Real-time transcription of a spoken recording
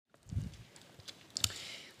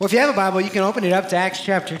Well, if you have a Bible, you can open it up to Acts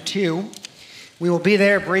chapter 2. We will be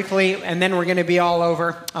there briefly, and then we're going to be all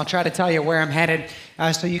over. I'll try to tell you where I'm headed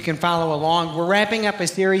so you can follow along. We're wrapping up a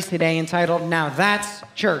series today entitled, Now That's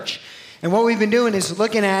Church. And what we've been doing is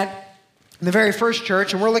looking at the very first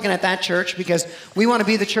church, and we're looking at that church because we want to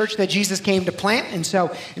be the church that Jesus came to plant. And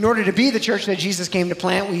so in order to be the church that Jesus came to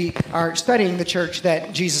plant, we are studying the church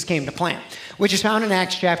that Jesus came to plant, which is found in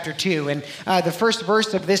Acts chapter 2. And the first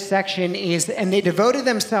verse of this section is, And they devoted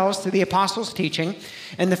themselves to the apostles' teaching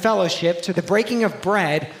and the fellowship, to the breaking of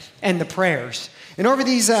bread and the prayers. And over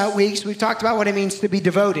these weeks, we've talked about what it means to be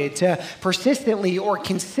devoted, to persistently or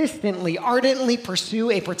consistently, ardently pursue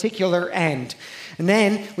a particular end. And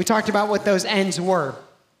then we talked about what those ends were.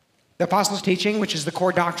 The apostles' teaching, which is the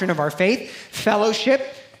core doctrine of our faith,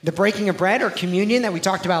 fellowship, the breaking of bread or communion that we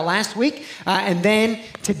talked about last week. And then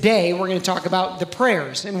today we're going to talk about the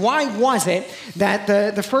prayers. And why was it that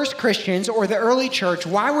the first Christians or the early church,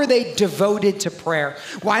 why were they devoted to prayer?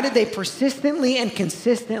 Why did they persistently and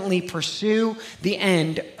consistently pursue the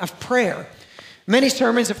end of prayer? Many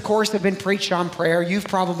sermons, of course, have been preached on prayer. You've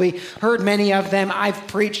probably heard many of them. I've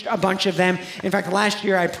preached a bunch of them. In fact, last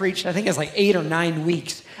year I preached, I think it was like 8 or 9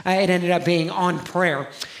 weeks. It ended up being on prayer.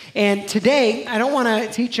 And today, I don't want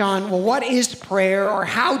to teach on, well, what is prayer or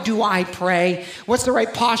how do I pray? What's the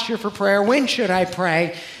right posture for prayer? When should I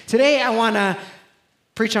pray? Today, I want to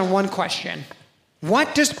preach on one question.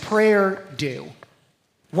 What does prayer do?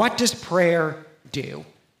 What does prayer do?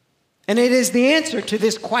 And it is the answer to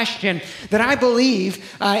this question that I believe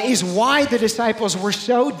is why the disciples were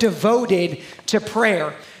so devoted to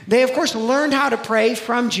prayer. They, of course, learned how to pray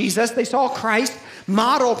from Jesus. They saw Christ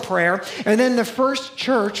model prayer. And then the first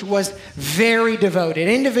church was very devoted,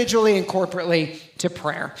 individually and corporately, to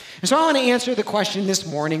prayer. And so I want to answer the question this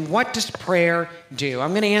morning, what does prayer do?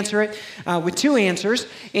 I'm going to answer it with 2 answers.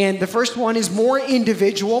 And the first one is more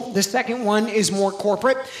individual. The second one is more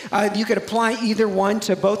corporate. You could apply either one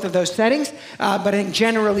to both of those settings. But I think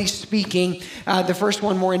generally speaking, the first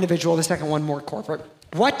one more individual, the second one more corporate.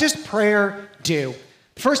 What does prayer do?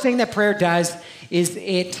 The first thing that prayer does is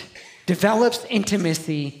it develops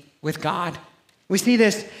intimacy with God. We see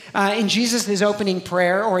this in Jesus' opening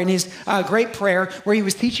prayer, or in his great prayer, where he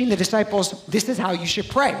was teaching the disciples, this is how you should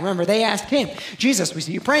pray. Remember, they asked him, Jesus, we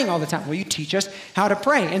see you praying all the time. Will you teach us how to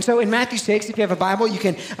pray? And so in Matthew 6, if you have a Bible, you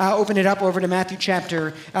can open it up over to Matthew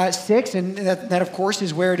chapter 6, and that, of course,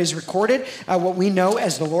 is where it is recorded, what we know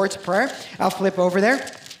as the Lord's Prayer. I'll flip over there.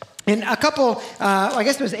 And a couple, I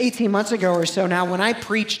guess it was 18 months ago or so now, when I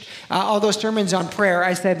preached all those sermons on prayer,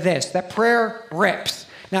 I said this, that prayer rips.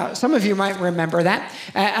 Now, some of you might remember that.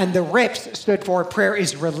 And the RIPS stood for prayer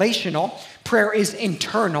is relational, prayer is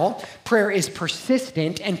internal, prayer is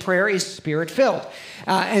persistent, and prayer is spirit-filled.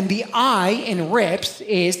 And the I in RIPS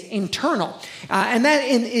is internal. And that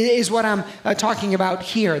is what I'm talking about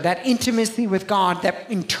here, that intimacy with God that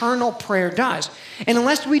internal prayer does. And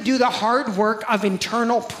unless we do the hard work of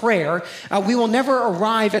internal prayer, we will never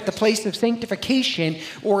arrive at the place of sanctification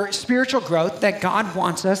or spiritual growth that God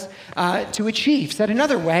wants us to achieve. Said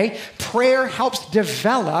another way, prayer helps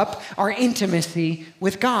develop our intimacy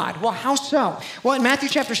with God. Well, how so? Well, in Matthew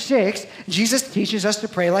chapter 6, Jesus teaches us to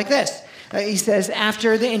pray like this. He says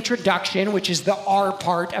after the introduction, which is the R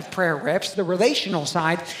part of prayer rips, the relational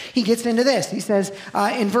side, he gets into this. He says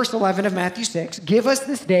in verse 11 of Matthew 6, give us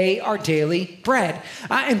this day our daily bread.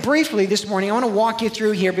 And briefly this morning, I want to walk you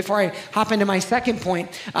through here before I hop into my second point,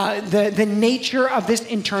 the nature of this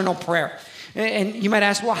internal prayer. And you might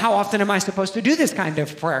ask, well, how often am I supposed to do this kind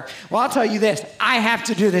of prayer? Well, I'll tell you this, I have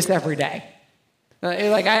to do this every day.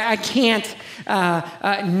 I can't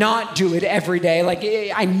not do it every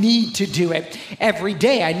day. I need to do it every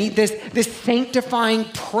day. I need this sanctifying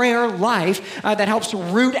prayer life that helps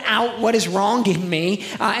root out what is wrong in me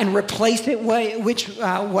and replace it with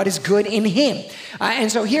what is good in him.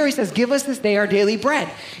 And so here he says, give us this day our daily bread.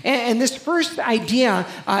 And this first idea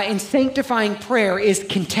in sanctifying prayer is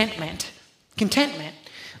contentment. Contentment.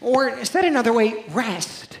 Or said another way,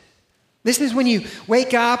 rest. This is when you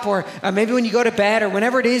wake up or maybe when you go to bed or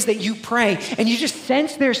whenever it is that you pray and you just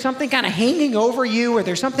sense there's something kind of hanging over you or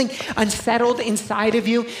there's something unsettled inside of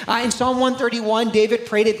you. In Psalm 131, David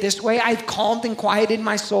prayed it this way, I've calmed and quieted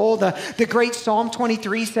my soul. The great Psalm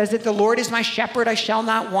 23 says that the Lord is my shepherd, I shall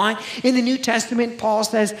not want. In the New Testament, Paul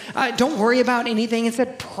says, don't worry about anything.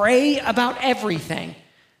 Instead, pray about everything.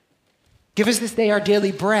 Give us this day our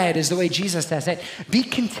daily bread is the way Jesus says it. Be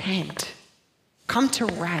content. Come to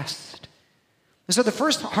rest. And so the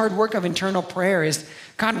first hard work of internal prayer is,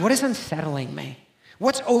 God, what is unsettling me?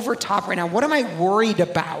 What's over top right now? What am I worried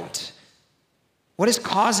about? What is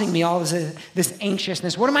causing me all this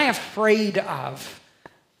anxiousness? What am I afraid of?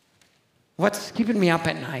 What's keeping me up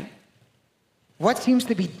at night? What seems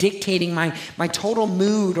to be dictating my total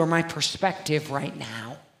mood or my perspective right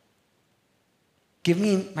now? Give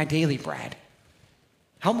me my daily bread.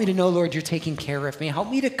 Help me to know, Lord, you're taking care of me. Help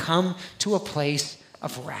me to come to a place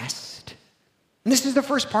of rest. And this is the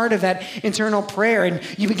first part of that internal prayer. And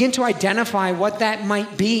you begin to identify what that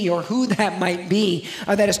might be or who that might be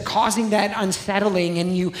that is causing that unsettling.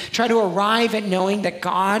 And you try to arrive at knowing that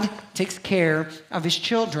God takes care of his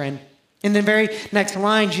children. In the very next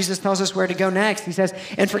line, Jesus tells us where to go next. He says,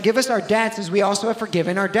 and forgive us our debts as we also have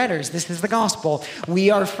forgiven our debtors. This is the gospel.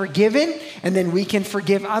 We are forgiven, and then we can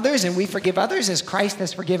forgive others, and we forgive others as Christ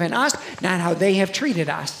has forgiven us, not how they have treated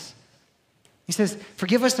us. He says,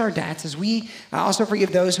 forgive us our debts as we also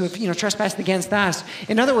forgive those who have trespassed against us.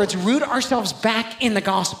 In other words, root ourselves back in the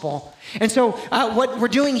gospel. And so what we're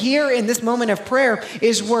doing here in this moment of prayer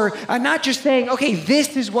is we're not just saying, okay,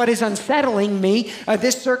 this is what is unsettling me,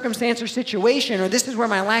 this circumstance or situation, or this is where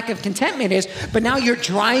my lack of contentment is, but now you're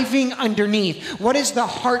driving underneath. What is the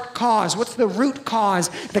heart cause? What's the root cause?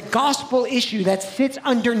 The gospel issue that sits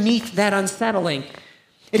underneath that unsettling.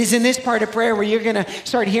 It is in this part of prayer where you're going to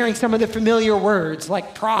start hearing some of the familiar words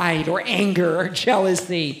like pride or anger or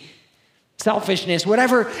jealousy, selfishness,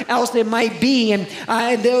 whatever else it might be. And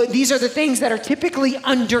these are the things that are typically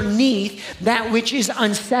underneath that which is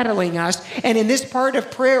unsettling us. And in this part of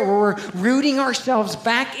prayer where we're rooting ourselves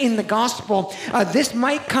back in the gospel, this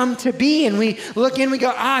might come to be. And we look in, we go,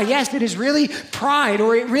 yes, it is really pride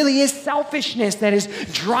or it really is selfishness that is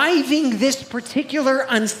driving this particular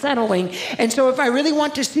unsettling. And so if I really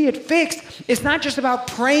want to see it fixed, it's not just about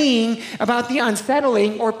praying about the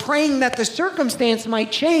unsettling or praying that the circumstance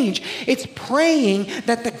might change. It's praying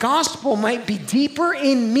that the gospel might be deeper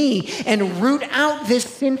in me and root out this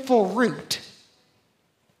sinful root.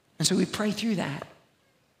 And so we pray through that.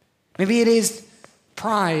 Maybe it is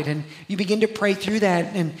pride, and you begin to pray through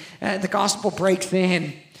that, and the gospel breaks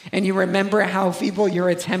in, and you remember how feeble your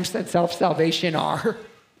attempts at self-salvation are.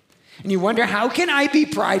 And you wonder, how can I be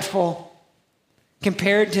prideful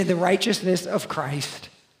compared to the righteousness of Christ?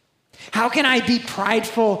 How can I be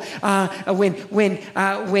prideful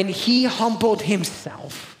when he humbled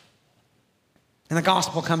himself? And the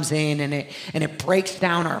gospel comes in and it breaks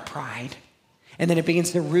down our pride. And then it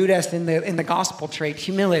begins to root us in the gospel trait,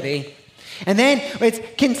 humility. And then it's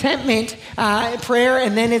contentment, prayer,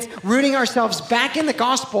 and then it's rooting ourselves back in the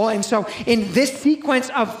gospel. And so in this sequence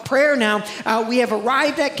of prayer now, we have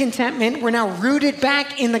arrived at contentment. We're now rooted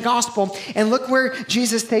back in the gospel. And look where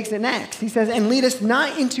Jesus takes it next. He says, and lead us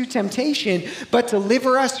not into temptation, but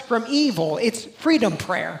deliver us from evil. It's freedom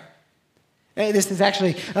prayer. This is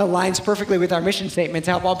actually aligns perfectly with our mission statement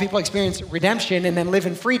to help all people experience redemption and then live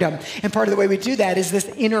in freedom. And part of the way we do that is this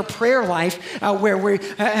inner prayer life where we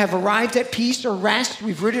have arrived at peace or rest.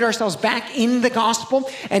 We've rooted ourselves back in the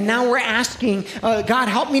gospel. And now we're asking, God,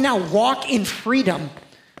 help me now walk in freedom.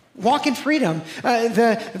 Walk in freedom.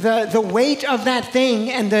 The weight of that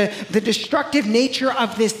thing and the destructive nature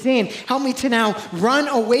of this sin, help me to now run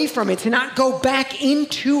away from it, to not go back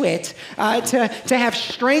into it, to have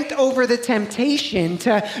strength over the temptation,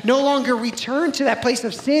 to no longer return to that place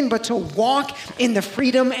of sin, but to walk in the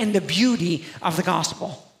freedom and the beauty of the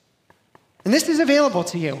gospel. And this is available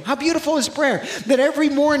to you. How beautiful is prayer? That every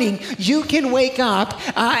morning you can wake up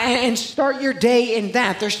and start your day in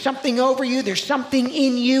that. There's something over you. There's something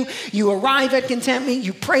in you. You arrive at contentment.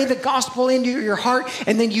 You pray the gospel into your heart,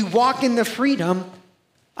 and then you walk in the freedom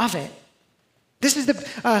of it. This is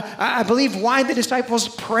I believe, why the disciples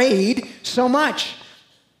prayed so much.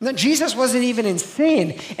 Now, Jesus wasn't even in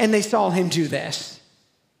sin, and they saw him do this.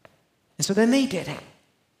 And so then they did it.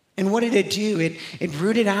 And what did it do? It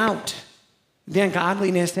rooted out the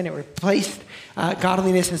ungodliness, and it replaced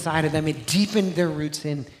godliness inside of them. It deepened their roots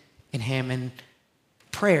in him. And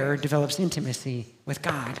prayer develops intimacy with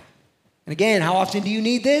God. And again, how often do you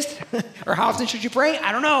need this? Or how often should you pray?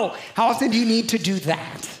 I don't know. How often do you need to do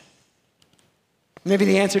that? Maybe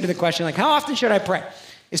the answer to the question, like, how often should I pray?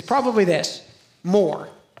 Is probably this: more.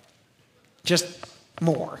 Just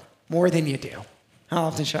more. More than you do. How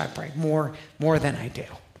often should I pray? More than I do.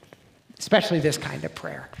 Especially this kind of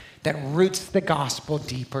prayer that roots the gospel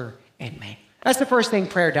deeper in me. That's the first thing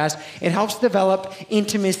prayer does. It helps develop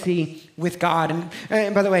intimacy with God.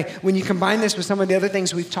 And by the way, when you combine this with some of the other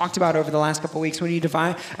things we've talked about over the last couple of weeks, when you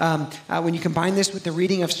combine this with the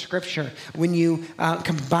reading of Scripture, when you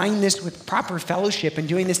combine this with proper fellowship and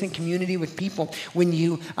doing this in community with people, when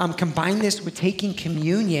you combine this with taking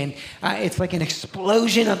communion, it's like an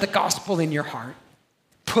explosion of the gospel in your heart,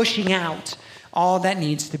 pushing out all that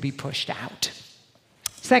needs to be pushed out.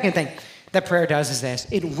 Second thing that prayer does is this: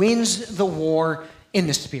 it wins the war in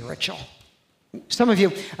the spiritual. Some of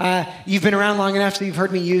you, you've been around long enough, so you've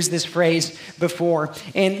heard me use this phrase before.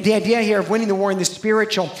 And the idea here of winning the war in the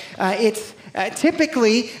spiritual, it's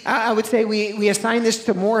typically, I would say we assign this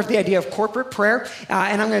to more of the idea of corporate prayer.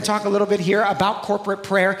 And I'm going to talk a little bit here about corporate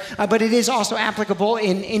prayer, but it is also applicable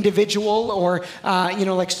in individual or,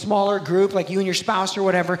 like smaller group, like you and your spouse or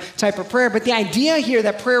whatever type of prayer. But the idea here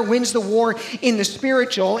that prayer wins the war in the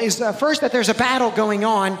spiritual is first that there's a battle going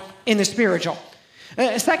on in the spiritual.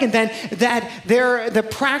 Second, then, that the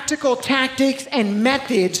practical tactics and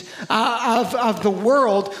methods of the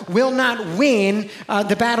world will not win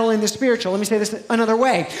the battle in the spiritual. Let me say this another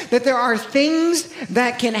way. That there are things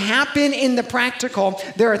that can happen in the practical.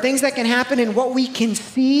 There are things that can happen in what we can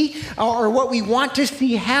see or what we want to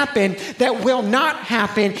see happen that will not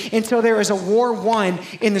happen until there is a war won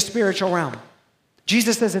in the spiritual realm.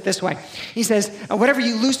 Jesus says it this way. He says, whatever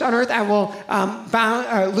you loose on earth, I will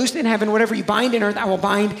loose in heaven. Whatever you bind in earth, I will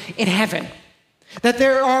bind in heaven. That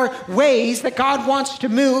there are ways that God wants to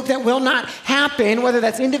move that will not happen, whether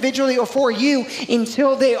that's individually or for you,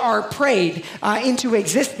 until they are prayed into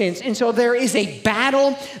existence. And so there is a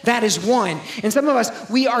battle that is won. And some of us,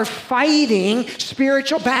 we are fighting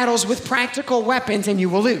spiritual battles with practical weapons, and you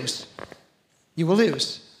will lose. You will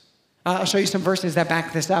lose. I'll show you some verses that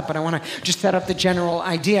back this up, but I want to just set up the general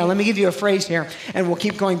idea. Let me give you a phrase here, and we'll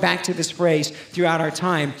keep going back to this phrase throughout our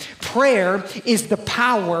time. Prayer is the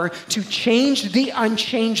power to change the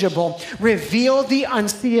unchangeable, reveal the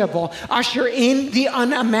unseeable, usher in the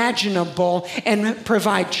unimaginable, and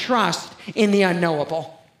provide trust in the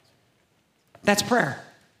unknowable. That's prayer.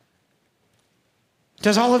 It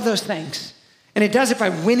does all of those things. And it does it by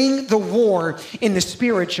winning the war in the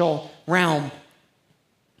spiritual realm.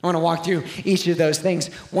 I want to walk through each of those things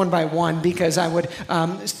one by one because I would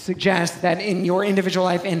suggest that in your individual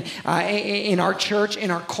life and in our church, in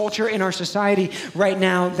our culture, in our society right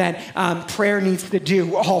now, that prayer needs to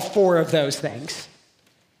do all four of those things.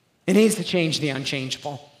 It needs to change the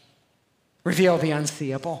unchangeable, reveal the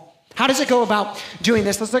unseeable. How does it go about doing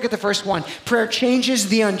this? Let's look at the first one. Prayer changes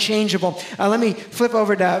the unchangeable. Let me flip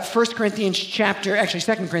over to 2 Corinthians chapter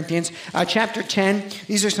 10.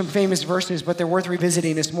 These are some famous verses, but they're worth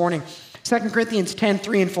revisiting this morning. 2 Corinthians 10,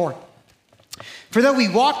 3 and 4. For though we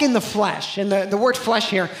walk in the flesh, and the word flesh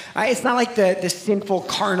here, it's not like the sinful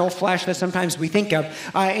carnal flesh that sometimes we think of.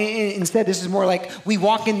 Instead, this is more like we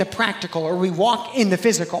walk in the practical or we walk in the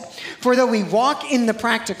physical. For though we walk in the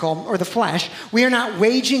practical or the flesh, we are not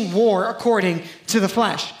waging war according to the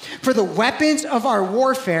flesh. For the weapons of our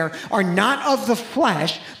warfare are not of the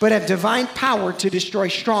flesh, but have divine power to destroy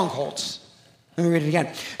strongholds. Let me read it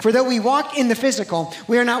again. For though we walk in the physical,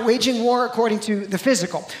 we are not waging war according to the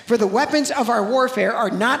physical. For the weapons of our warfare are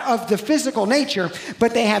not of the physical nature,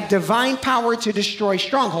 but they have divine power to destroy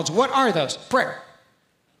strongholds. What are those? Prayer.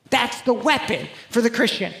 That's the weapon for the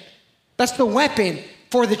Christian. That's the weapon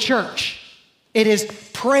for the church. It is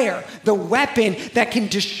prayer, the weapon that can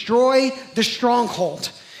destroy the stronghold.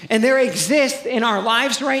 And there exists in our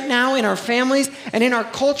lives right now, in our families, and in our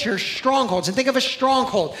culture, strongholds. And think of a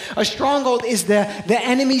stronghold. A stronghold is the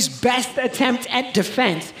enemy's best attempt at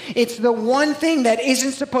defense. It's the one thing that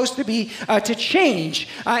isn't supposed to be to change.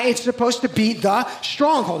 It's supposed to be the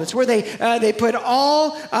stronghold. It's where they put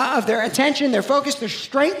all of their attention, their focus, their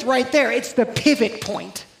strength right there. It's the pivot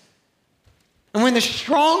point. And when the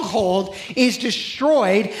stronghold is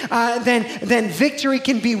destroyed, then victory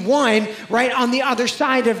can be won right on the other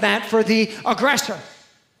side of that for the aggressor.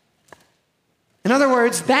 In other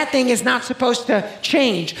words, that thing is not supposed to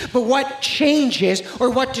change. But what changes or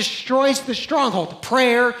what destroys the stronghold?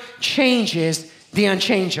 Prayer changes the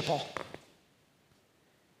unchangeable.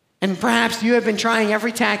 And perhaps you have been trying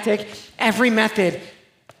every tactic, every method,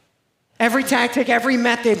 every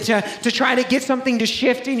method to try to get something to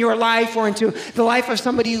shift in your life or into the life of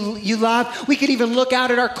somebody you love. We could even look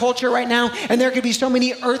out at our culture right now, and there could be so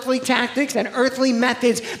many earthly tactics and earthly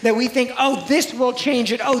methods that we think, oh, this will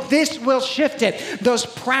change it. Oh, this will shift it. Those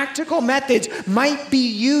practical methods might be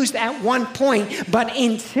used at one point, but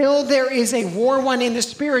until there is a war won in the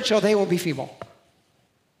spiritual, they will be feeble.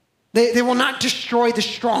 They will not destroy the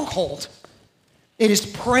stronghold. It is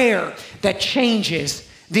prayer that changes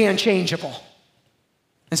the unchangeable.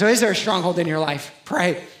 And so is there a stronghold in your life?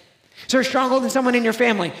 Pray. Is there a stronghold in someone in your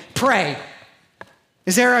family? Pray.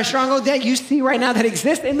 Is there a stronghold that you see right now that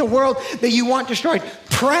exists in the world that you want destroyed?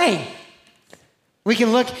 Pray. We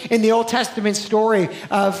can look in the Old Testament story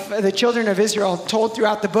of the children of Israel told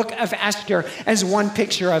throughout the book of Esther as one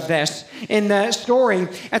picture of this. In the story,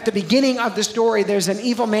 at the beginning of the story, there's an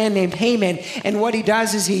evil man named Haman, and what he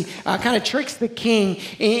does is he kind of tricks the king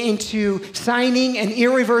into signing an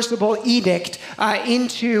irreversible edict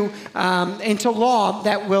into law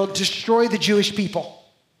that will destroy the Jewish people.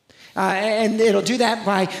 And it'll do that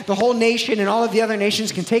by the whole nation, and all of the other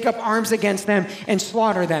nations can take up arms against them and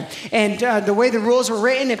slaughter them. And the way the rules were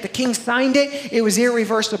written, if the king signed it, it was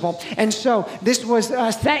irreversible. And so this was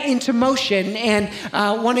set into motion. And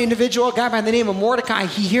one individual, a guy by the name of Mordecai,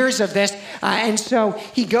 he hears of this. And so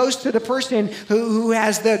he goes to the person who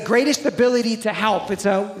has the greatest ability to help. It's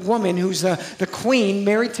a woman who's the queen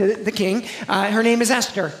married to the king. Her name is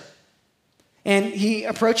Esther. And he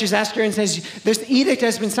approaches Esther and says, this edict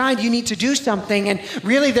has been signed, you need to do something. And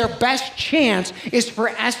really their best chance is for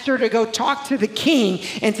Esther to go talk to the king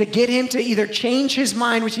and to get him to either change his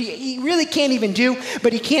mind, which he really can't even do,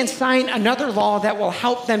 but he can sign another law that will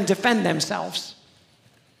help them defend themselves.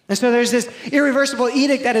 And so there's this irreversible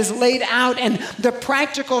edict that is laid out, and the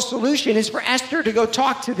practical solution is for Esther to go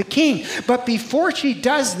talk to the king. But before she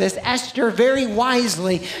does this, Esther very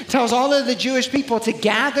wisely tells all of the Jewish people to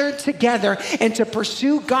gather together and to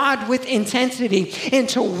pursue God with intensity and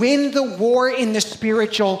to win the war in the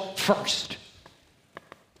spiritual first.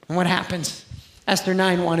 And what happens? Esther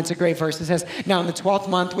 9:1, it's a great verse. It says, now in the 12th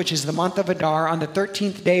month, which is the month of Adar, on the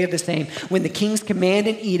 13th day of the same, when the king's command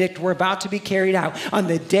and edict were about to be carried out, on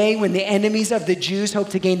the day when the enemies of the Jews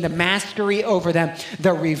hoped to gain the mastery over them,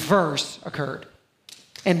 the reverse occurred.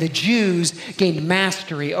 And the Jews gained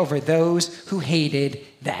mastery over those who hated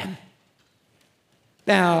them.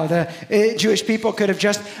 Now, the Jewish people could have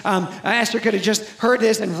just, Esther could have just heard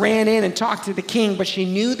this and ran in and talked to the king, but she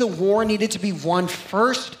knew the war needed to be won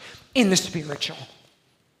first in the spiritual.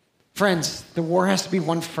 Friends, the war has to be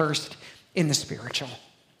won first in the spiritual.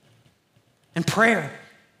 And prayer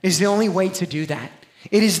is the only way to do that.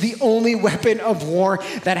 It is the only weapon of war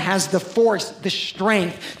that has the force, the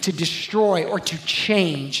strength to destroy or to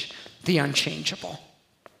change the unchangeable.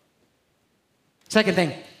 Second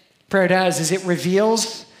thing prayer does is it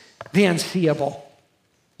reveals the unseeable.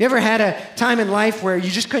 You ever had a time in life where you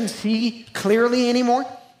just couldn't see clearly anymore?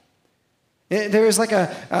 There was like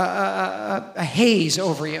a haze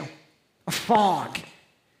over you, a fog.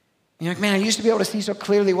 You're like, man, I used to be able to see so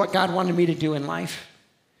clearly what God wanted me to do in life.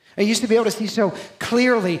 I used to be able to see so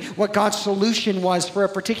clearly what God's solution was for a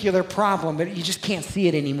particular problem, but you just can't see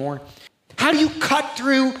it anymore. How do you cut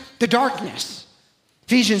through the darkness?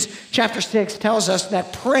 Ephesians chapter 6 tells us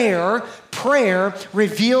that prayer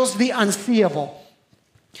reveals the unseeable.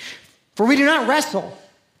 For we do not wrestle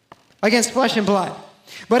against flesh and blood,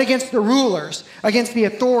 but against the rulers, against the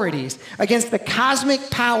authorities, against the cosmic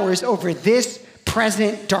powers over this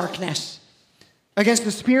present darkness, against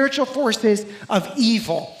the spiritual forces of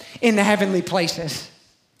evil in the heavenly places.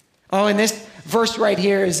 Oh, and this verse right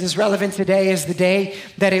here is as relevant today as the day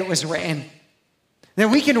that it was written. That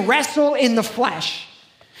we can wrestle in the flesh.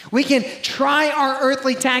 We can try our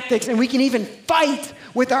earthly tactics, and we can even fight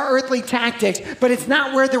with our earthly tactics, but it's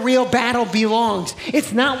not where the real battle belongs.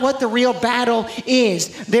 It's not what the real battle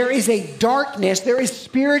is. There is a darkness, there is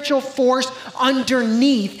spiritual force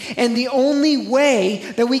underneath, and the only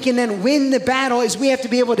way that we can then win the battle is we have to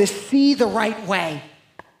be able to see the right way.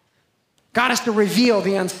 God has to reveal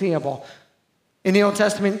the unseeable. In the Old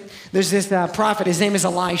Testament, there's this prophet, his name is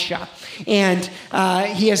Elisha, and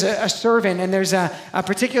he has a servant, and there's a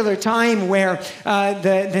particular time where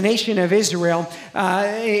the nation of Israel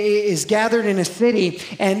is gathered in a city,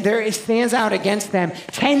 and there stands out against them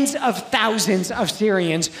tens of thousands of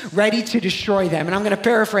Syrians ready to destroy them. And I'm going to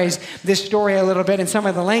paraphrase this story a little bit in some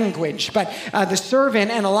of the language, but the servant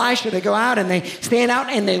and Elisha, they go out and they stand out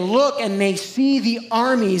and they look and they see the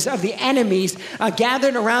armies of the enemies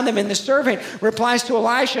gathered around them, and the servant replies to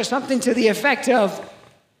Elisha something to the effect of,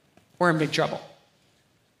 we're in big trouble.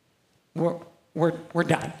 We're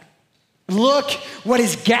done. Look what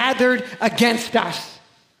is gathered against us.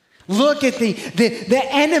 Look at the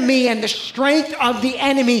enemy and the strength of the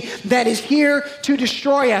enemy that is here to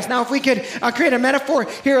destroy us. Now, if we could create a metaphor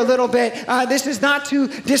here a little bit, this is not too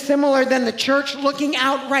dissimilar than the church looking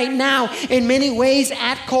out right now in many ways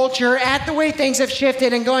at culture, at the way things have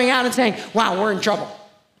shifted, and going out and saying, wow, we're in trouble.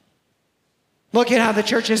 Look at how the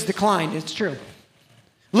church has declined. It's true.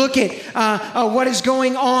 Look at what is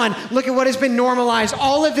going on. Look at what has been normalized.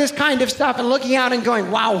 All of this kind of stuff, and looking out and going,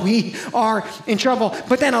 wow, we are in trouble.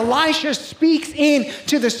 But then Elisha speaks in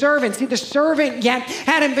to the servant. See, the servant yet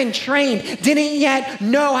hadn't been trained, didn't yet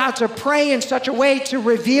know how to pray in such a way to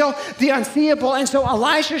reveal the unseeable. And so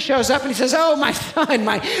Elisha shows up and he says, oh, my son,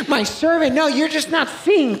 my servant, no, you're just not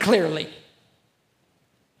seeing clearly.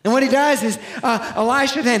 And what he does is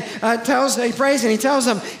Elisha then he prays and he tells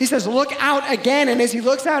him, he says, look out again. And as he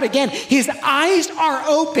looks out again, his eyes are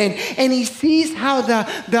open and he sees how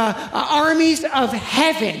the armies of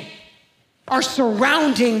heaven are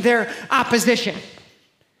surrounding their opposition.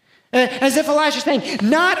 As if Elisha's saying,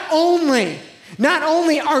 not only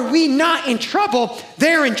are we not in trouble,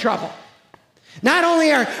 they're in trouble. Not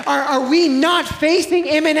only are we not facing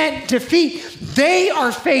imminent defeat, they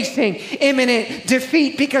are facing imminent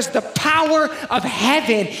defeat because the power of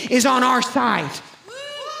heaven is on our side.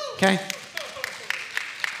 Okay?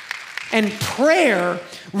 And prayer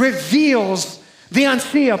reveals the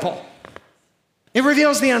unseeable. It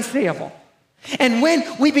reveals the unseeable. And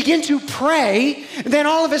when we begin to pray, then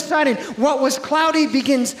all of a sudden, what was cloudy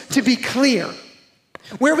begins to be clear.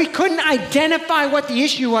 Where we couldn't identify what the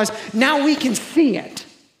issue was, now we can see it.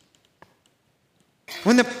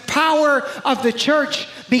 When the power of the church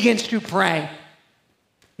begins to pray,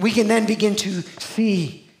 we can then begin to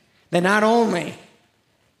see that not only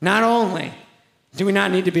do we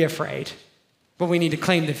not need to be afraid, but we need to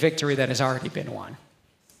claim the victory that has already been won.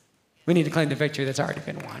 We need to claim the victory that's already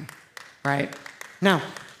been won, right? Now,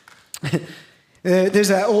 there's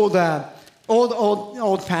an old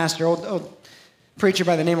pastor, old preacher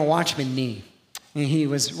by the name of Watchman Nee. And he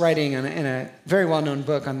was writing in a very well-known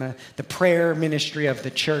book on the prayer ministry of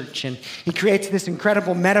the church. And he creates this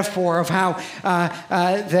incredible metaphor of how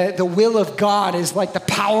the will of God is like the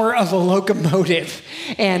power of a locomotive.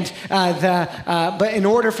 And but in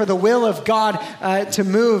order for the will of God to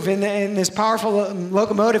move in this powerful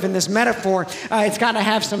locomotive, in this metaphor, it's got to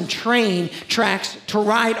have some train tracks to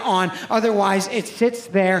ride on. Otherwise, it sits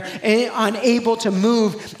there unable to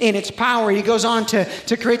move in its power. He goes on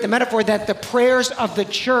to create the metaphor that the prayers of the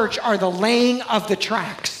church are the laying of the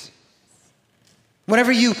tracks.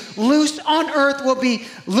 Whatever you loose on earth will be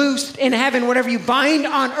loosed in heaven. Whatever you bind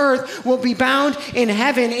on earth will be bound in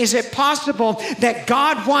heaven. Is it possible that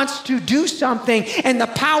God wants to do something and the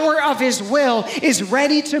power of his will is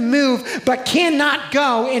ready to move but cannot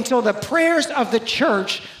go until the prayers of the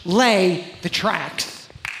church lay the tracks?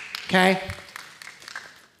 Okay?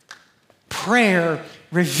 Prayer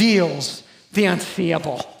reveals the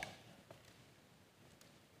unseeable.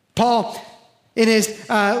 Paul, in his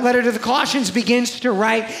letter to the Colossians, begins to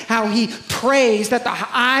write how he prays that the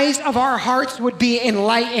eyes of our hearts would be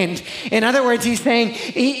enlightened. In other words, he's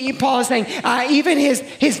saying, Paul is saying, even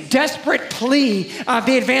his desperate plea of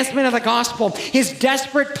the advancement of the gospel, his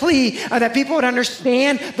desperate plea that people would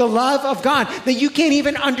understand the love of God, that you can't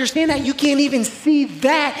even understand that, you can't even see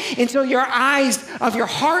that until your eyes of your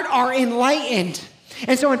heart are enlightened.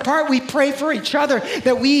 And so in part, we pray for each other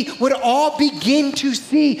that we would all begin to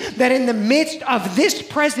see that in the midst of this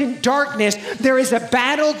present darkness, there is a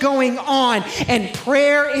battle going on, and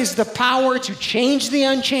prayer is the power to change the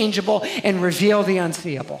unchangeable and reveal the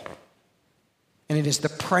unseeable. And it is the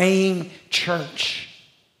praying church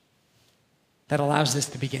that allows this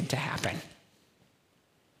to begin to happen.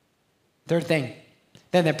 Third thing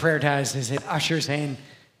then that prayer does is it ushers in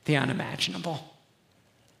the unimaginable.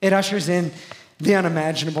 It ushers in the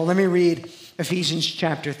unimaginable. Let me read Ephesians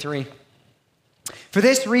chapter 3. For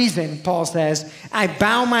this reason, Paul says, I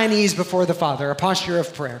bow my knees before the Father, a posture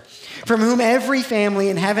of prayer, from whom every family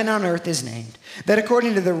in heaven and on earth is named, that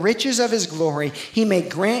according to the riches of his glory, he may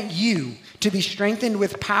grant you to be strengthened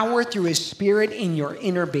with power through his Spirit in your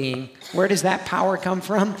inner being. Where does that power come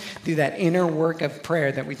from? Through that inner work of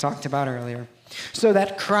prayer that we talked about earlier. So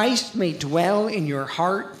that Christ may dwell in your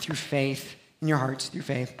heart through faith, in your hearts through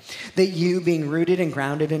faith, that you, being rooted and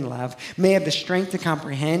grounded in love, may have the strength to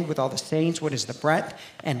comprehend with all the saints what is the breadth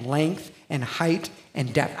and length and height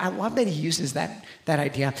and depth. I love that he uses that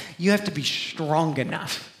idea. You have to be strong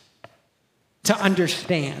enough to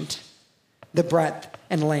understand the breadth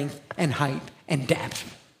and length and height and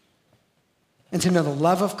depth, and to know the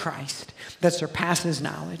love of Christ that surpasses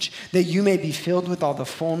knowledge, that you may be filled with all the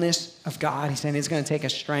fullness of God. He's saying it's going to take a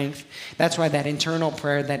strength. That's why that internal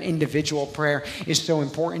prayer, that individual prayer is so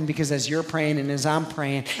important, because as you're praying and as I'm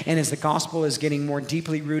praying and as the gospel is getting more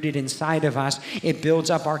deeply rooted inside of us, it builds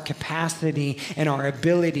up our capacity and our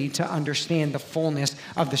ability to understand the fullness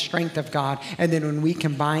of the strength of God. And then when we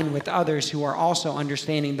combine with others who are also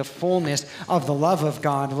understanding the fullness of the love of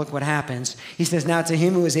God, look what happens. He says, now to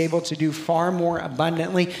him who is able to do far more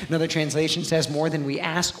abundantly, another translation says more than we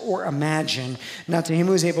ask or imagine. Now to him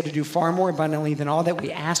who is able to do far more abundantly than all that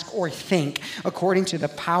we ask or think, according to the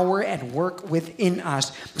power at work within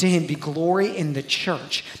us, to him be glory in the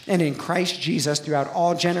church and in Christ Jesus throughout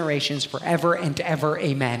all generations, forever and ever.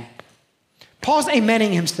 Amen. Paul's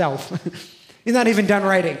amening himself. He's not even done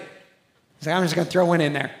writing. He's like, I'm just going to throw one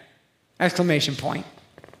in there. Exclamation point.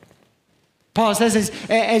 Paul says,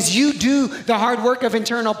 as you do the hard work of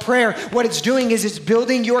internal prayer, what it's doing is it's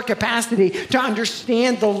building your capacity to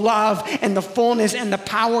understand the love and the fullness and the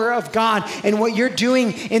power of God. And what you're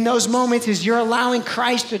doing in those moments is you're allowing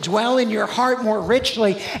Christ to dwell in your heart more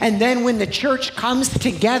richly. And then when the church comes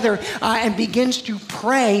together and begins to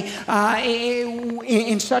pray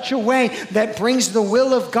in such a way that brings the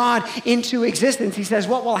will of God into existence, he says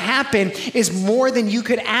what will happen is more than you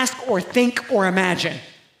could ask or think or imagine.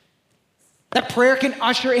 That prayer can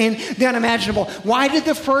usher in the unimaginable. Why did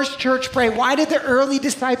the first church pray? Why did the early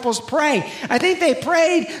disciples pray? I think they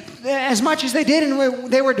prayed as much as they did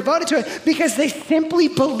and they were devoted to it because they simply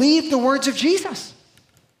believed the words of Jesus.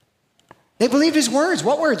 They believed his words.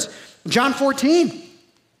 What words? John 14.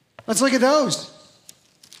 Let's look at those.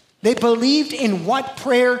 They believed in what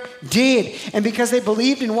prayer did. And because they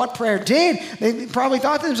believed in what prayer did, they probably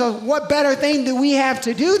thought to themselves, what better thing do we have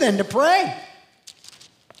to do than to pray?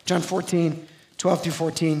 John 14, 12 through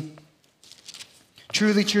 14.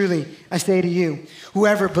 Truly, truly, I say to you,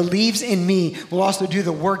 whoever believes in me will also do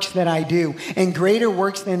the works that I do, and greater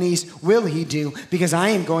works than these will he do, because I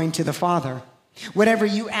am going to the Father. Whatever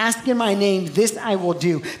you ask in my name, this I will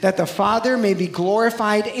do, that the Father may be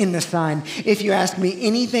glorified in the Son. If you ask me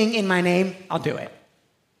anything in my name, I'll do it.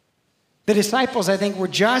 The disciples, I think, were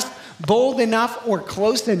just bold enough or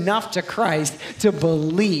close enough to Christ to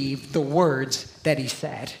believe the words that he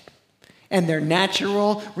said. And their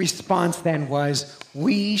natural response then was,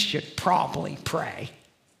 we should probably pray.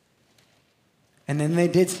 And then they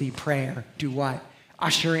did see prayer do what?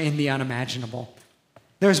 Usher in the unimaginable.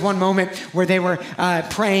 There was one moment where they were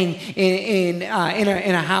praying in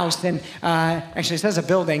a house, and actually it says a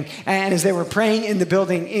building, and as they were praying in the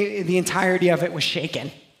building, the entirety of it was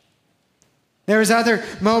shaken. There was other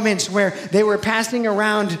moments where they were passing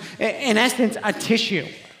around, in essence, a tissue.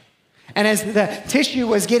 And as the tissue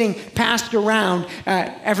was getting passed around,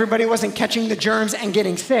 everybody wasn't catching the germs and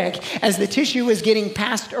getting sick. As the tissue was getting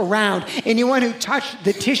passed around, anyone who touched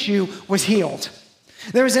the tissue was healed.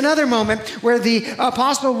 There was another moment where the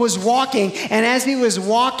apostle was walking, and as he was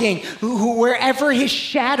walking, wherever his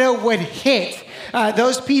shadow would hit,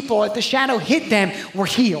 those people, if the shadow hit them, were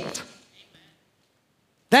healed.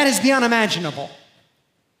 That is the unimaginable.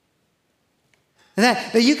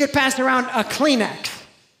 That you could pass around a Kleenex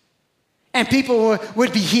and people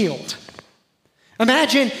would be healed.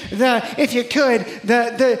 Imagine, if you could,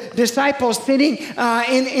 the disciples sitting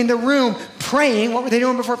in the room praying. What were they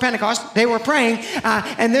doing before Pentecost? They were praying,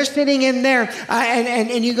 and they're sitting in there,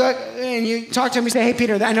 and you go and you talk to them. You say, "Hey,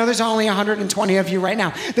 Peter, I know there's only 120 of you right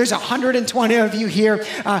now. There's 120 of you here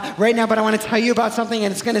right now, but I want to tell you about something,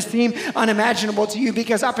 and it's going to seem unimaginable to you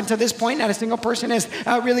because up until this point, not a single person has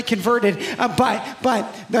really converted. But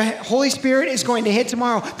the Holy Spirit is going to hit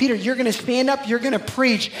tomorrow. Peter, you're going to stand up, you're going to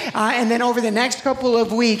preach, and then over the next couple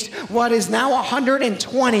of weeks, what is now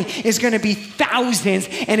 120 is going to be thousands,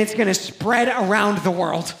 and it's going to spread around the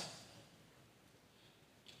world."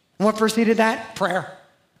 And what preceded that? Prayer.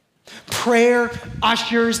 Prayer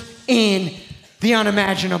ushers in the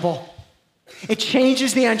unimaginable. It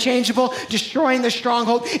changes the unchangeable, destroying the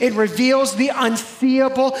stronghold. It reveals the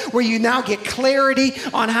unseeable, where you now get clarity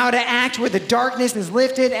on how to act, where the darkness is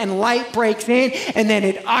lifted and light breaks in, and then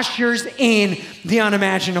it ushers in the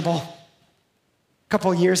unimaginable. A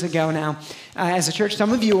couple of years ago now, as a church,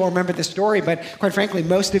 some of you will remember the story, but quite frankly,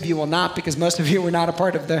 most of you will not, because most of you were not a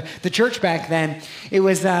part of the church back then. It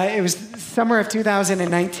was summer of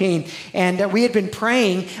 2019, and we had been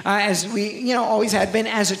praying, as we always had been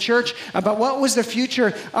as a church, about what was the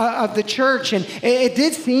future of the church. And it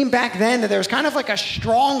did seem back then that there was kind of like a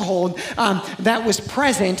stronghold that was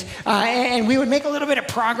present, and we would make a little bit of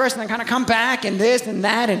progress and then kind of come back and this and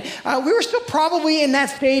that. And we were still probably in that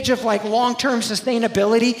stage of like long-term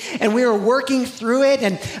sustainability, and we were working working through it.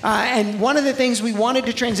 And one of the things we wanted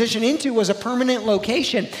to transition into was a permanent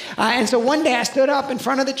location. And so one day I stood up in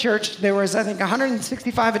front of the church. There was, I think,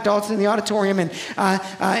 165 adults in the auditorium. And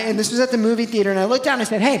this was at the movie theater. And I looked down and I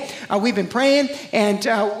said, hey, we've been praying. And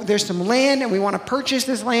there's some land. And we want to purchase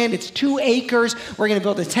this land. It's 2 acres. We're going to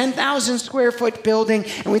build a 10,000 square foot building.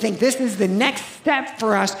 And we think this is the next step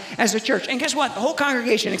for us as a church. And guess what? The whole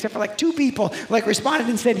congregation, except for like 2 people, like responded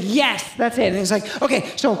and said, yes, that's it. And it's like, okay,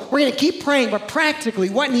 so we're going to keep praying, but practically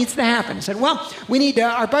what needs to happen? I said, well, we need to,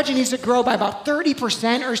 our budget needs to grow by about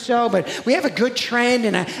 30% or so, but we have a good trend,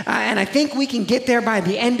 and I think we can get there by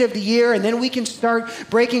the end of the year, and then we can start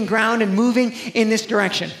breaking ground and moving in this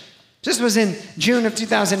direction. This was in June of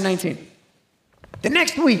 2019. The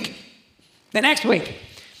next week,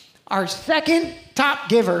 our second top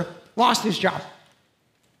giver lost his job.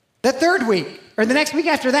 The third week, or the next week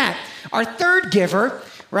after that, our third giver,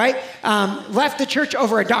 right, left the church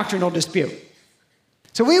over a doctrinal dispute.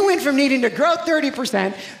 So we went from needing to grow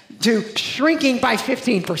 30% to shrinking by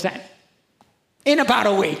 15% in about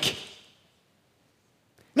a week.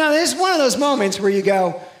 Now, this is one of those moments where you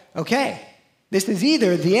go, okay, this is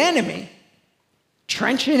either the enemy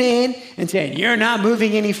trenching in and saying, you're not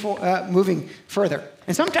moving moving further.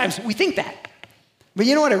 And sometimes we think that. But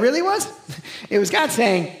you know what it really was? It was God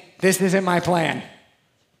saying, this isn't my plan.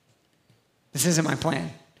 This isn't my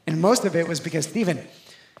plan. And most of it was because, Stephen,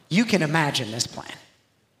 you can imagine this plan.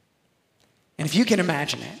 And if you can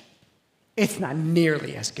imagine it, it's not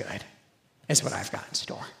nearly as good as what I've got in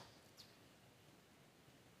store.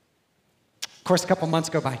 Of course, a couple months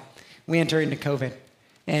go by. We enter into COVID.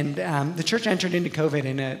 And the church entered into COVID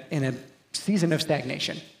in a season of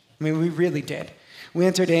stagnation. I mean, we really did. We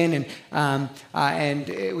entered in and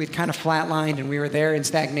we'd kind of flatlined, and we were there in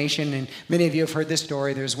stagnation. And many of you have heard this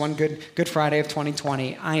story. There's one Good Friday of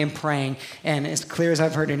 2020. I am praying, and as clear as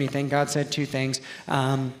I've heard anything, God said 2 things.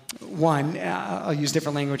 One, I'll use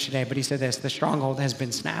different language today, but he said this: the stronghold has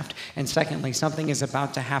been snapped. And secondly, something is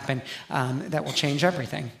about to happen that will change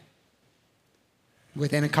everything.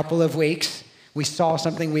 Within a couple of weeks, we saw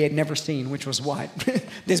something we had never seen, which was what?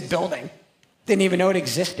 This building. Didn't even know it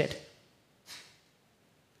existed.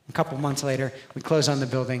 A couple months later, we closed on the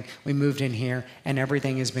building, we moved in here, and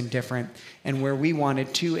everything has been different. And where we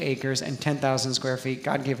wanted 2 acres and 10,000 square feet,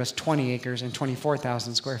 God gave us 20 acres and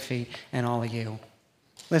 24,000 square feet and all of you.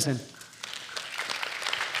 Listen.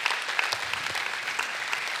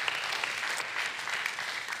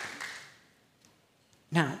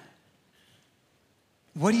 Now,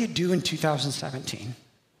 what do you do in 2017,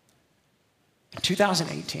 in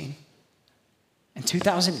 2018, and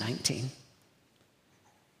 2019?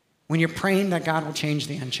 When you're praying that God will change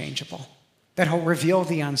the unchangeable, that he'll reveal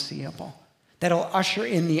the unseeable, that he'll usher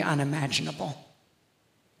in the unimaginable.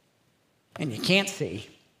 And you can't see.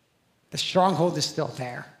 The stronghold is still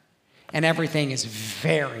there. And everything is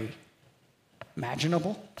very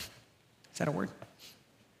imaginable. Is that a word?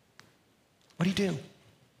 What do you do?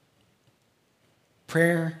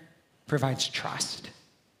 Prayer provides trust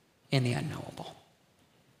in the unknowable.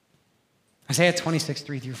 Isaiah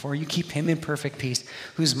 26:3-4, you keep him in perfect peace,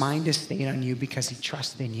 whose mind is stayed on you because he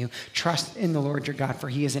trusts in you. Trust in the Lord your God, for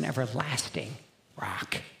he is an everlasting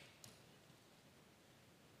rock.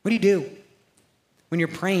 What do you do when you're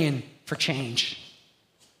praying for change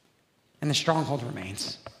and the stronghold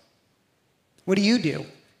remains? What do you do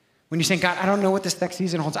when you're saying, God, I don't know what this next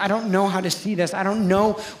season holds. I don't know how to see this. I don't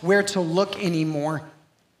know where to look anymore.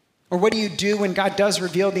 Or what do you do when God does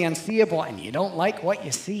reveal the unseeable and you don't like what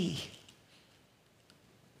you see?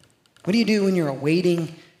 What do you do when you're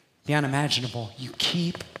awaiting the unimaginable? You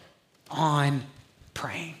keep on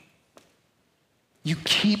praying. You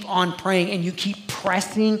keep on praying and you keep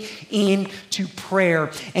pressing into prayer.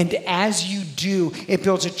 And as you do, it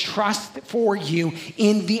builds a trust for you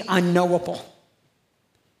in the unknowable.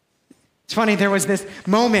 It's funny, there was this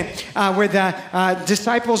moment where the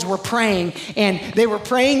disciples were praying, and they were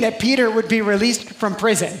praying that Peter would be released from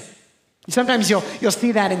prison. Sometimes you'll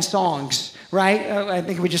see that in songs, right? I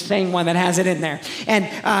think we just sang one that has it in there. And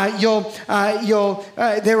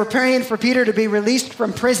they were praying for Peter to be released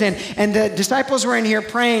from prison, and the disciples were in here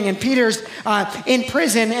praying, and Peter's in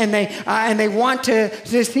prison, and they want to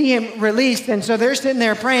see him released, and so they're sitting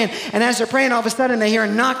there praying, and as they're praying, all of a sudden they hear a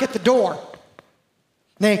knock at the door.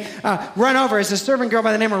 They run over. It's a servant girl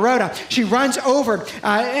by the name of Rhoda. She runs over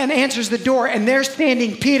and answers the door, and there's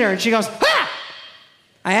standing Peter, and she goes, "Ah!"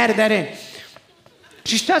 I added that in.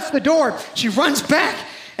 She shuts the door. She runs back,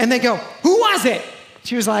 and they go, "Who was it?"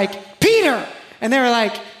 She was like, "Peter." And they were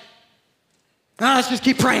like, "Oh, let's just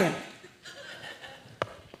keep praying."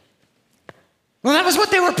 Well, that was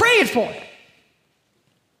what they were praying for.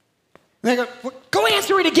 And they go, well, go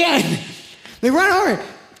answer it again. They run over,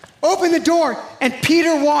 open the door, and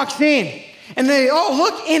Peter walks in. And they all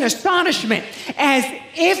look in astonishment as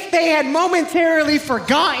if they had momentarily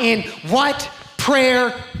forgotten what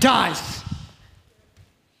prayer does.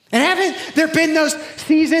 And haven't there been those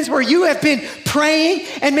seasons where you have been praying,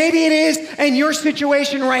 and maybe it is in your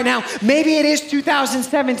situation right now, maybe it is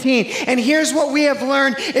 2017, and here's what we have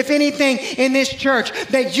learned, if anything, in this church,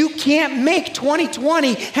 that you can't make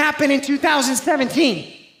 2020 happen in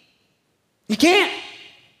 2017. You can't.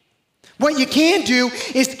 What you can do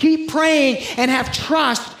is keep praying and have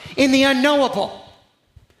trust in the unknowable.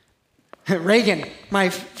 Reagan, my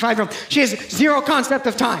 5-year-old, she has zero concept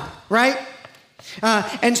of time, right?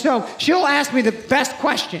 And so she'll ask me the best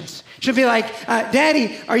questions. She'll be like,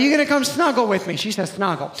 Daddy, are you going to come snuggle with me? She says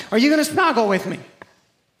snuggle. Are you going to snuggle with me?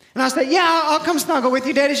 And I'll say, yeah, I'll come snuggle with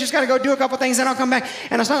you. Daddy's just got to go do a couple things, and I'll come back.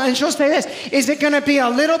 And she'll say this, is it going to be a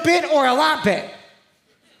little bit or a lot bit?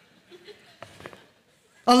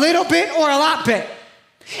 A little bit or a lot bit?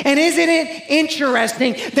 And isn't it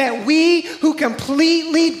interesting that we who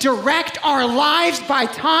completely direct our lives by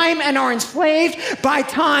time and are enslaved by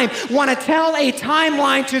time want to tell a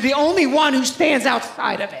timeline to the only one who stands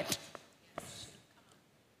outside of it?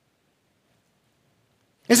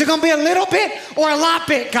 Is it going to be a little bit or a lot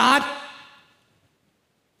bit, God?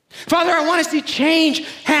 Father, I want to see change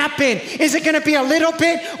happen. Is it going to be a little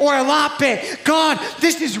bit or a lot bit? God,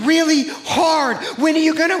 this is really hard. When are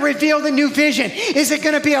you going to reveal the new vision? Is it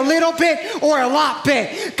going to be a little bit or a lot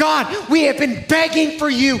bit? God, we have been begging for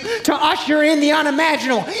you to usher in the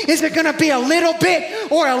unimaginable. Is it going to be a little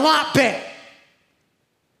bit or a lot bit?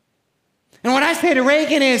 And what I say to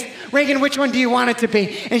Reagan is, Reagan, which one do you want it to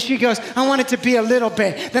be? And she goes, I want it to be a little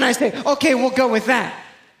bit. Then I say, okay, we'll go with that.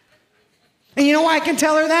 And you know why I can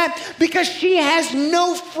tell her that? Because she has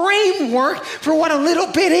no framework for what a little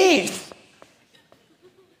bit is.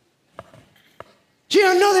 She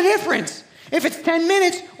don't know the difference. If it's 10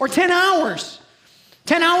 minutes or 10 hours.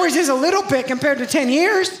 10 hours is a little bit compared to 10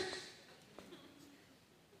 years.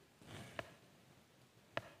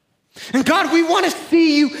 And God, we want to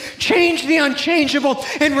see you change the unchangeable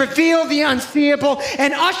and reveal the unseeable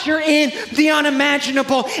and usher in the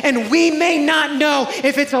unimaginable. And we may not know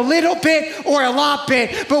if it's a little bit or a lot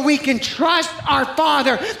bit, but we can trust our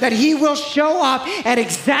Father that He will show up at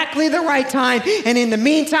exactly the right time. And in the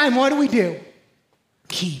meantime, what do?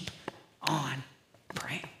 Keep on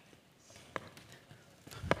praying.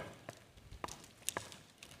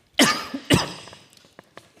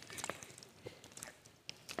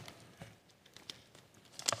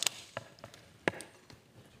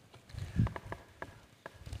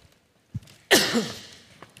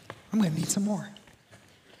 I'm going to need some more.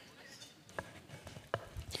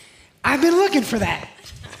 I've been looking for that.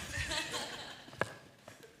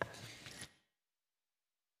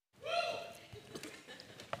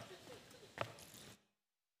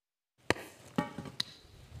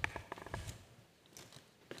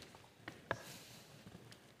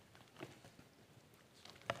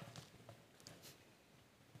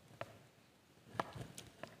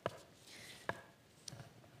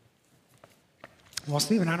 Well,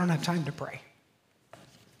 Stephen, I don't have time to pray.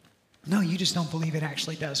 No, you just don't believe it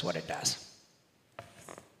actually does what it does.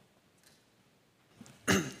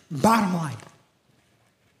 Bottom line.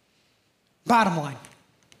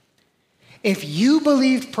 If you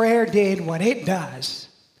believed prayer did what it does,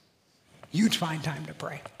 you'd find time to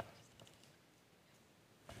pray.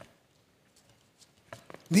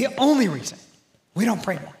 The only reason we don't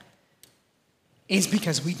pray more is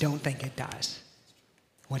because we don't think it does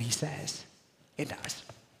what He says it does.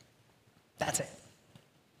 That's it.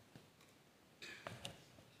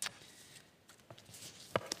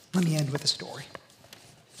 Let me end with a story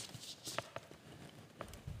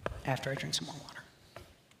after I drink some more water.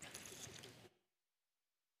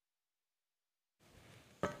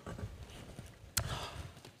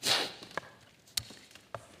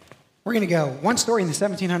 We're going to go one story in the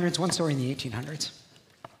 1700s, one story in the 1800s.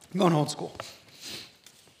 I'm going old school.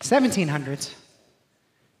 1700s,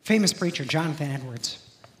 famous preacher Jonathan Edwards,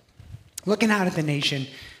 looking out at the nation,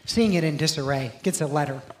 seeing it in disarray, gets a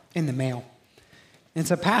letter in the mail. And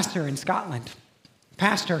it's a pastor in Scotland.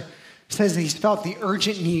 Pastor says he's felt the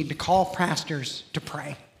urgent need to call pastors to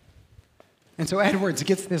pray. And so Edwards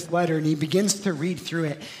gets this letter and he begins to read through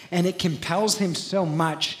it, and it compels him so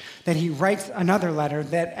much that he writes another letter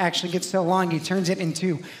that actually gets so long he turns it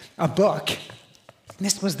into a book.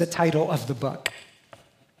 This was the title of the book.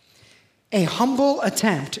 A humble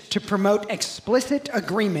attempt to promote explicit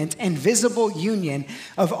agreement and visible union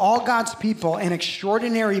of all God's people and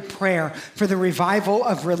extraordinary prayer for the revival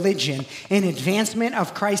of religion and advancement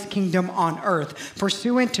of Christ's kingdom on earth,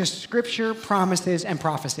 pursuant to scripture, promises, and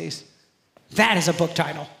prophecies. That is a book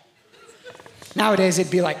title. Nowadays,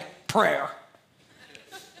 it'd be like prayer.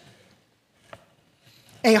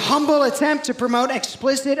 A humble attempt to promote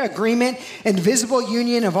explicit agreement and visible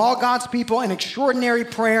union of all God's people and extraordinary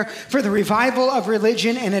prayer for the revival of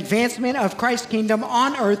religion and advancement of Christ's kingdom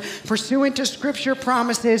on earth, pursuant to scripture,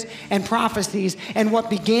 promises, and prophecies. And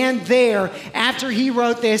what began there after he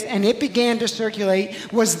wrote this and it began to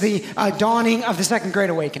circulate was the dawning of the Second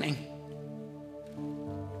Great Awakening.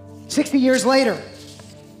 60 years later,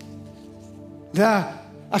 the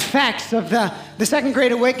effects of the Second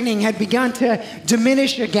Great Awakening had begun to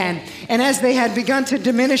diminish again. And as they had begun to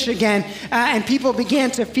diminish again, and people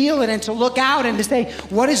began to feel it and to look out and to say,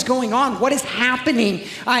 what is going on? What is happening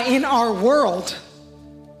in our world?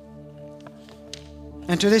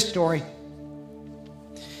 Enter this story.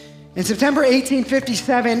 In September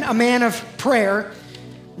 1857, a man of prayer,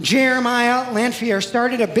 Jeremiah Lanphier,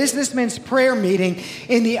 started a businessman's prayer meeting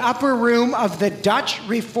in the upper room of the Dutch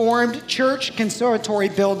Reformed Church Conservatory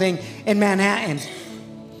building in Manhattan.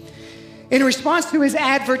 In response to his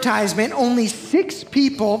advertisement, only 6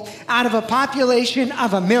 people out of a population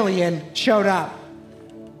of 1 million showed up.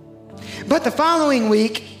 But the following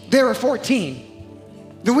week, there were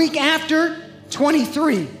 14. The week after,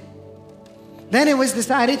 23. Then it was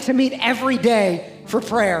decided to meet every day for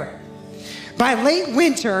prayer. By late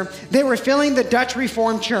winter, they were filling the Dutch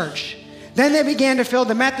Reformed Church. Then they began to fill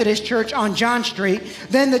the Methodist Church on John Street,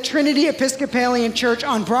 then the Trinity Episcopalian Church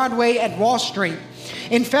on Broadway at Wall Street.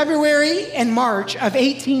 In February and March of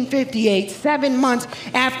 1858, 7 months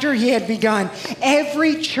after he had begun,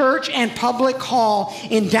 every church and public hall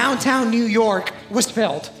in downtown New York was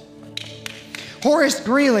filled. Horace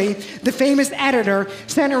Greeley, the famous editor,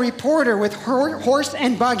 sent a reporter with horse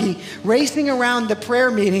and buggy racing around the prayer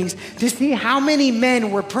meetings to see how many men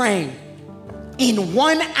were praying. In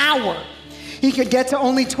 1 hour, he could get to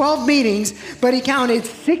only 12 meetings, but he counted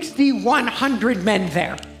 6,100 men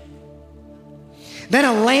there. Then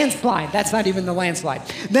a landslide, that's not even the landslide.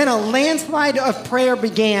 Then a landslide of prayer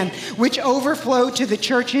began, which overflowed to the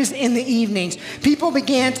churches in the evenings. People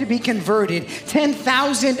began to be converted,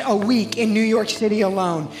 10,000 a week in New York City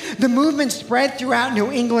alone. The movement spread throughout New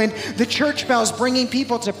England, the church bells bringing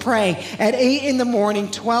people to pray at 8 in the morning,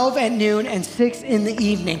 12 at noon, and 6 in the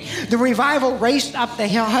evening. The revival raced up the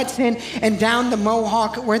Hudson and down the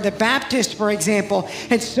Mohawk, where the Baptists, for example,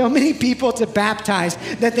 had so many people to baptize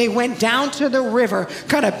that they went down to the river,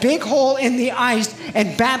 cut a big hole in the ice,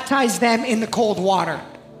 and baptized them in the cold water.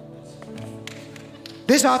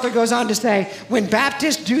 This author goes on to say, when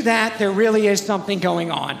Baptists do that, there really is something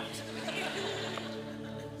going on.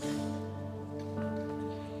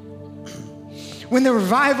 When the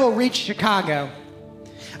revival reached Chicago,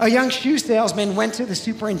 a young shoe salesman went to the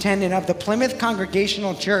superintendent of the Plymouth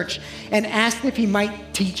Congregational Church and asked if he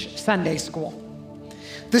might teach Sunday school.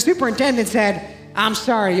 The superintendent said, "I'm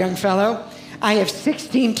sorry, young fellow. I have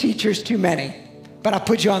 16 teachers too many, but I'll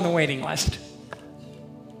put you on the waiting list."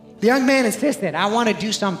 The young man insisted, "I want to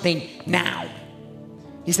do something now."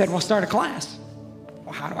 He said, "Well, start a class."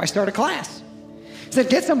 "Well, how do I start a class?" He said,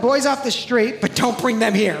 "Get some boys off the street, but don't bring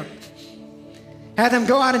them here. Have them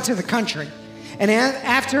go out into the country. And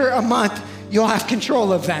after a month, you'll have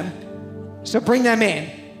control of them. So bring them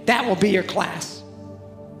in. That will be your class."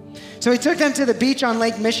 So he took them to the beach on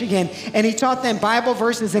Lake Michigan, and he taught them Bible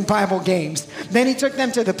verses and Bible games. Then he took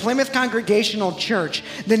them to the Plymouth Congregational Church.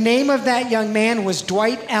 The name of that young man was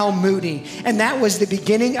Dwight L. Moody, and that was the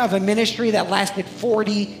beginning of a ministry that lasted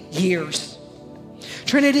 40 years.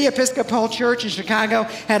 Trinity Episcopal Church in Chicago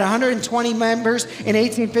had 120 members in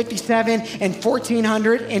 1857 and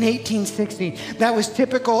 1,400 in 1860. That was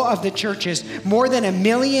typical of the churches. More than 1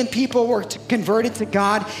 million people were converted to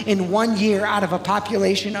God in 1 year out of a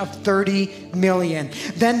population of 30 million.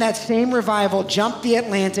 Then that same revival jumped the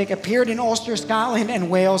Atlantic, appeared in Ulster, Scotland, and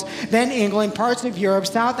Wales, then England, parts of Europe,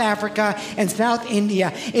 South Africa, and South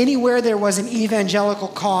India, anywhere there was an evangelical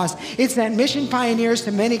cause. It sent mission pioneers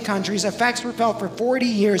to many countries. Effects were felt for 40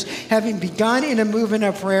 years. Having begun in a movement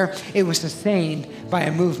of prayer, it was sustained by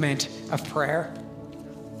a movement of prayer.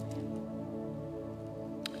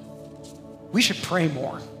 We should pray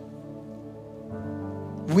more.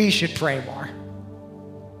 We should pray more.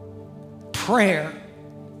 Prayer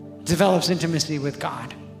develops intimacy with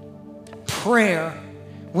God. Prayer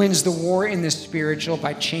wins the war in the spiritual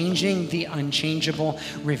by changing the unchangeable,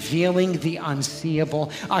 revealing the unseeable,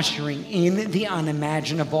 ushering in the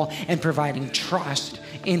unimaginable, and providing trust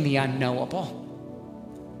in the unknowable.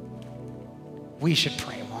 We should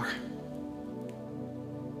pray more.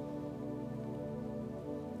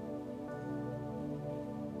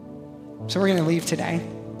 So we're going to leave today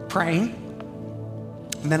praying,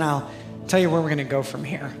 and then I'll tell you where we're going to go from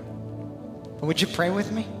here. But would you pray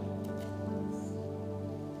with me?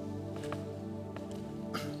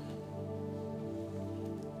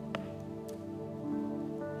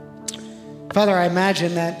 Father, I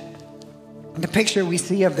imagine that the picture we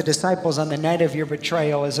see of the disciples on the night of your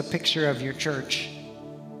betrayal is a picture of your church,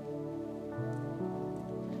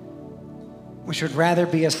 which would rather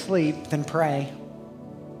be asleep than pray,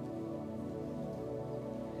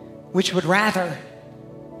 which would rather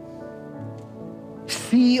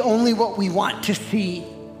see only what we want to see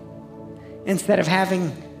instead of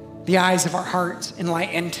having the eyes of our hearts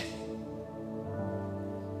enlightened.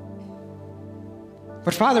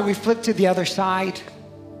 But Father, we flip to the other side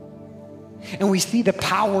and we see the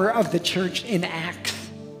power of the church in Acts,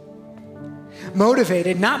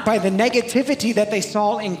 motivated not by the negativity that they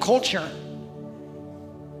saw in culture,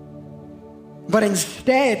 but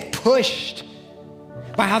instead pushed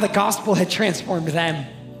by how the gospel had transformed them.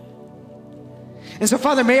 And so,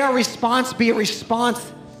 Father, may our response be a response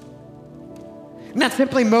not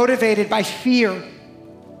simply motivated by fear,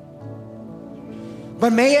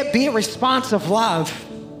 but may it be a response of love.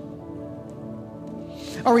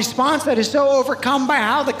 A response that is so overcome by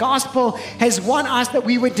how the gospel has won us that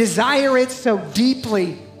we would desire it so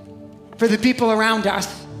deeply for the people around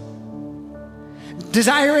us.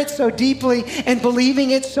 Desire it so deeply and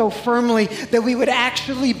believing it so firmly that we would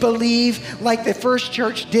actually believe like the first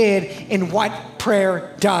church did in what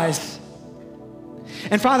prayer does.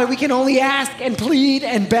 And Father, we can only ask and plead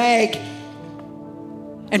and beg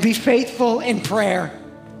and be faithful in prayer,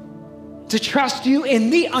 to trust you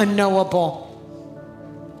in the unknowable,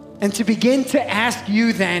 and to begin to ask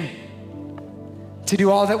you then to do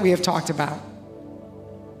all that we have talked about.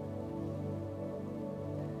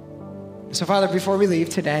 So Father, before we leave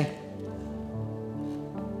today,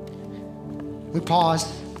 we pause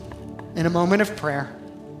in a moment of prayer.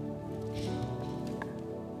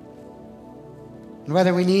 And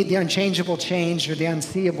whether we need the unchangeable change or the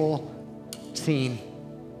unseeable seen,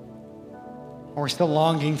 or we're still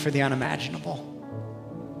longing for the unimaginable,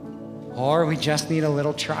 or we just need a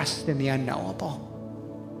little trust in the unknowable,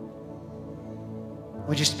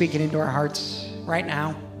 would you speak it into our hearts right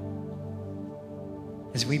now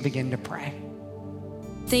as we begin to pray?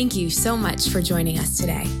 Thank you so much for joining us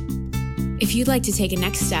today. If you'd like to take a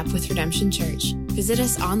next step with Redemption Church, visit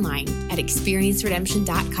us online at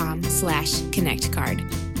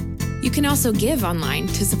experienceredemption.com/connectcard. You can also give online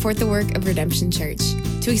to support the work of Redemption Church.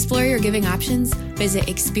 To explore your giving options, visit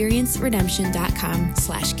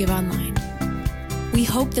experienceredemption.com/giveonline. We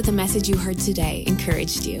hope that the message you heard today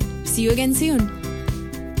encouraged you. See you again soon.